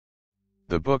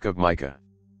The Book of Micah.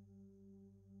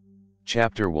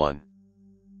 Chapter 1.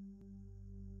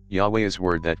 Yahweh's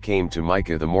word that came to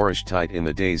Micah the Morashtite in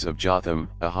the days of Jotham,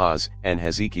 Ahaz, and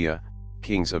Hezekiah,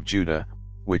 kings of Judah,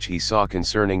 which he saw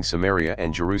concerning Samaria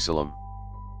and Jerusalem.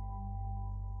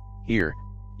 Hear,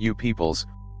 you peoples,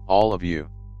 all of you.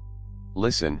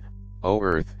 Listen, O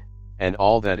earth, and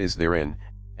all that is therein,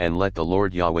 and let the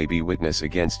Lord Yahweh be witness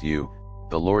against you,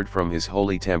 the Lord from his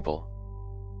holy temple.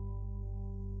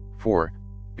 For,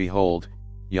 behold,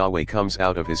 Yahweh comes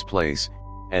out of his place,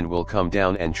 and will come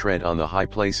down and tread on the high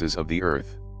places of the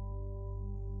earth.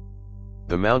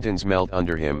 The mountains melt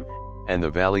under him, and the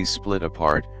valleys split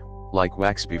apart, like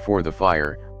wax before the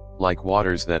fire, like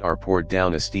waters that are poured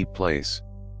down a steep place.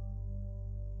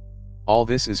 All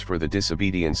this is for the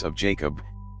disobedience of Jacob,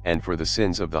 and for the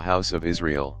sins of the house of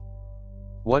Israel.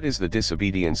 What is the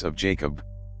disobedience of Jacob?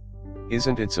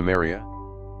 Isn't it Samaria?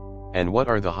 And what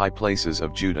are the high places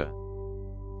of Judah?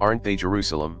 Aren't they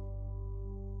Jerusalem?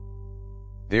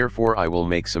 Therefore I will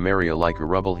make Samaria like a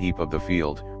rubble heap of the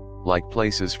field, like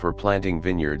places for planting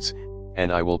vineyards,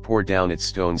 and I will pour down its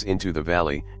stones into the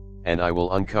valley, and I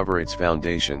will uncover its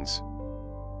foundations.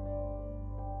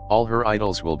 All her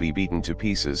idols will be beaten to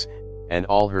pieces, and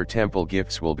all her temple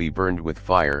gifts will be burned with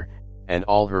fire, and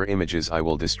all her images I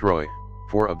will destroy,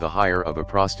 for of the hire of a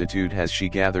prostitute has she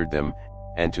gathered them,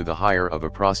 and to the hire of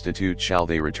a prostitute shall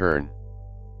they return.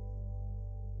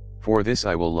 For this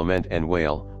I will lament and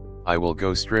wail, I will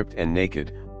go stripped and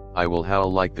naked, I will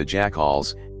howl like the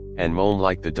jackals, and moan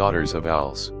like the daughters of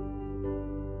owls.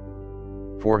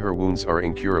 For her wounds are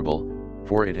incurable,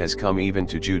 for it has come even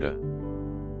to Judah.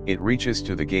 It reaches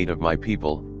to the gate of my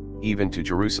people, even to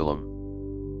Jerusalem.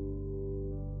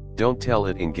 Don't tell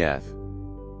it in Gath.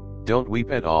 Don't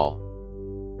weep at all.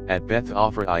 At Beth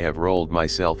Opher I have rolled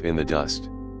myself in the dust.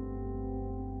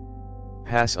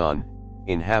 Pass on,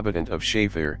 inhabitant of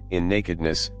Shaphir, in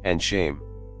nakedness and shame.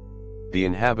 The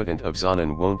inhabitant of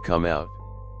Zonan won't come out.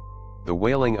 The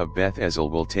wailing of Beth Ezel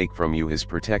will take from you his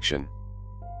protection.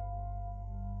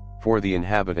 For the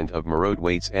inhabitant of Marot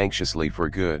waits anxiously for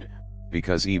good,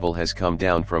 because evil has come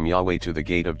down from Yahweh to the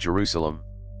gate of Jerusalem.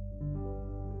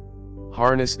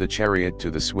 Harness the chariot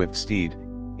to the swift steed,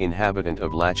 inhabitant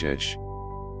of Lachish.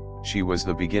 She was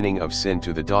the beginning of sin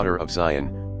to the daughter of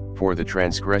Zion, for the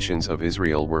transgressions of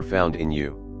Israel were found in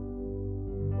you.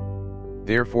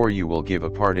 Therefore you will give a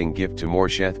parting gift to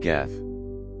Moresheth Gath.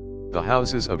 The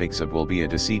houses of Ixab will be a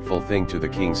deceitful thing to the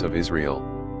kings of Israel.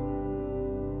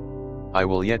 I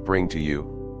will yet bring to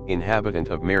you, inhabitant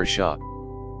of Mareshah.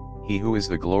 He who is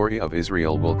the glory of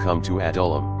Israel will come to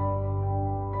Adullam.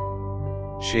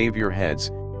 Shave your heads,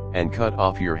 and cut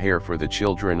off your hair for the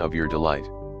children of your delight.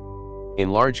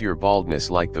 Enlarge your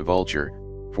baldness like the vulture,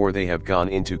 for they have gone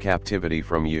into captivity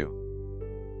from you.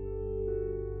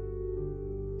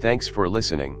 Thanks for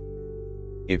listening.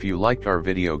 If you liked our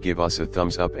video, give us a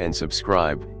thumbs up and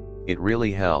subscribe, it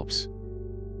really helps.